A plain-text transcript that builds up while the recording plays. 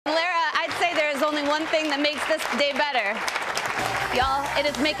only one thing that makes this day better. Y'all, it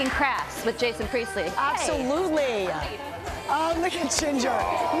is making crafts with Jason Priestley. Absolutely. Oh, look at Ginger.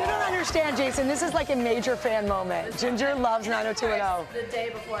 You don't understand, Jason. This is like a major fan moment. Ginger loves 90210. The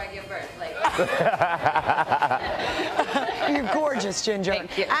day before I give birth. You're gorgeous, Ginger.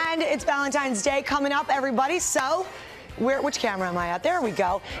 Thank you. And it's Valentine's Day coming up, everybody. So, which camera am I at? There we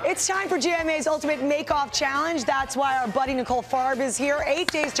go. It's time for GMA's Ultimate Make-Off Challenge. That's why our buddy Nicole Farb is here.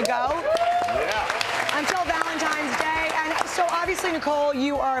 8 days to go. Yeah. Until Valentine's Day. And so obviously, Nicole,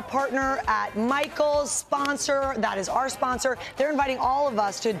 you are a partner at Michael's, sponsor. That is our sponsor. They're inviting all of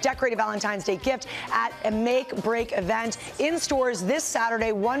us to decorate a Valentine's Day gift at a make-break event in stores this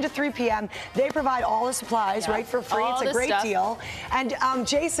Saturday, 1 to 3 p.m. They provide all the supplies, right, for free. All it's a great stuff. deal. And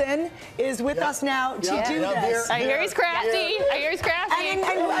Jason is with us now to do this. I hear he's crafty. I hear he's crafty. And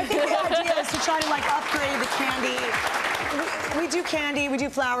I think the idea is to try to like upgrade the candy. We do candy, we do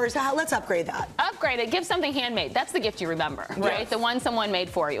flowers. Let's upgrade that. Upgrade it. Give something handmade. That's the gift you remember, right? The one someone made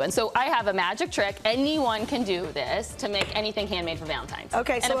for you. And so I have a magic trick. Anyone can do this to make anything handmade for Valentine's.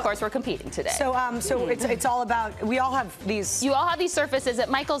 Okay. And of course, we're competing today. So, it's all about. We all have these. You all have these surfaces. At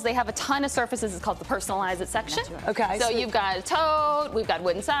Michael's, they have a ton of surfaces. It's called the Personalize It section. Okay. So you've got a tote. We've got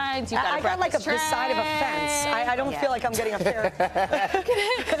wooden sides. You've got I got like the side of a fence. I don't feel like I'm getting a fair.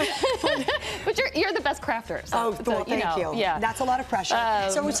 But you're the best crafter. So, well, thank you. Yeah. That's a lot of pressure.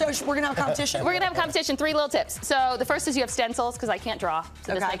 So we're gonna have a competition. We're gonna have a competition. 3 little tips. So the first is you have stencils because I can't draw,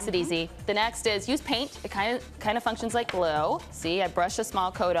 so this makes it easy. The next is use paint. It kind of functions like glue. See, I brush a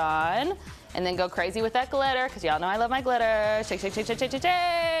small coat on, and then go crazy with that glitter because y'all know I love my glitter. Shake, shake, shake, shake, shake, shake,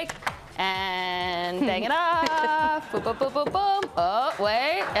 shake, and bang it off. Boom, boom, boom, boom, boom. Oh,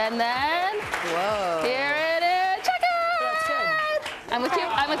 wait, and then here it is. Check it. That's good. I'm a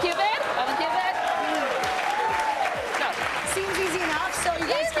Cupid. I'm a Cupid. Seems easy enough. So you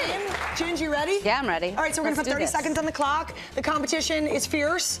guys game? Ginge, you ready? Yeah, I'm ready. All right, so we're gonna put 30 seconds on the clock. The competition is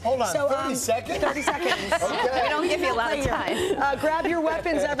fierce. Hold on, so, 30 seconds? 30 seconds. Okay. We don't give you a lot of time. Grab your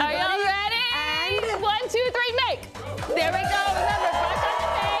weapons, everybody. Are y'all ready? And 1, 2, 3, make. There we go. Remember, brush on the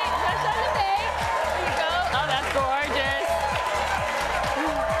paint. Brush on the paint. There you go. Oh, that's gorgeous.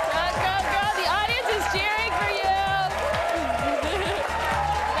 Go, go, go. The audience is cheering for you.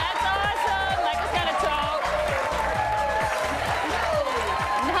 That's awesome. Michael's got a tote.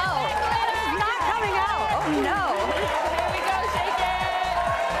 No, it's not coming out. Oh, no. Here we go. Shake it.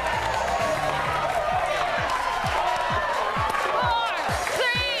 4,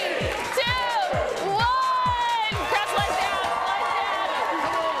 3, 2, 1. Crap, slide down.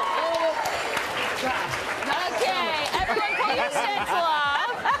 Okay, everyone pull your stencil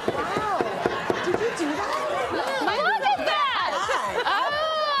off. Did you do that? Look at that. Oh.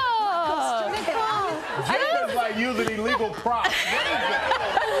 Jason's like using illegal props.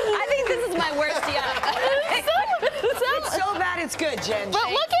 I think this is my worst yet. It's so bad it's good, Ginge.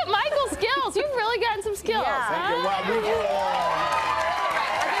 But look at Michael's skills. You've really gotten some skills. Yeah. Huh? Wow, we were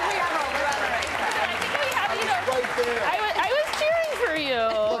I think we have right there. I was cheering for you.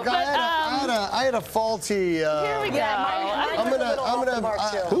 Look, I had a faulty. Here we go. I'm gonna.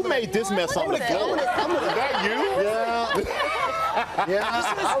 Who made this mess on the floor? Is that you? Yeah.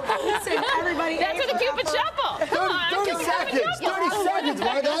 Listen, everybody. That's with a Cupid shuffle. Come on. 30 seconds. 30 seconds,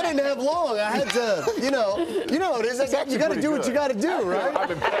 Mike. I didn't have long. I had to, you know what it is. You got to do what you got to do,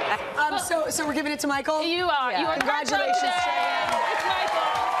 right? So we're giving it to Michael. You are. You are. Congratulations, Jay. It's Michael.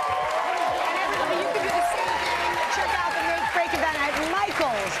 And everybody, you can do the same thing. Check out the Make Break event at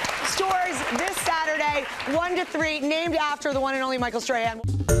Michael's stores this Saturday, 1 to 3, named after the one and only Michael Strahan.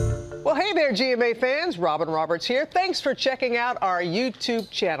 Well, hey there, GMA fans. Robin Roberts here. Thanks for checking out our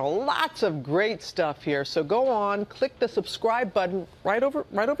YouTube channel. Lots of great stuff here. So go on, click the subscribe button right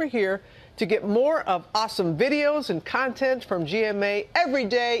over here to get more of awesome videos and content from GMA every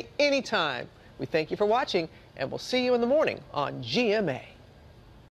day, anytime. We thank you for watching, and we'll see you in the morning on GMA.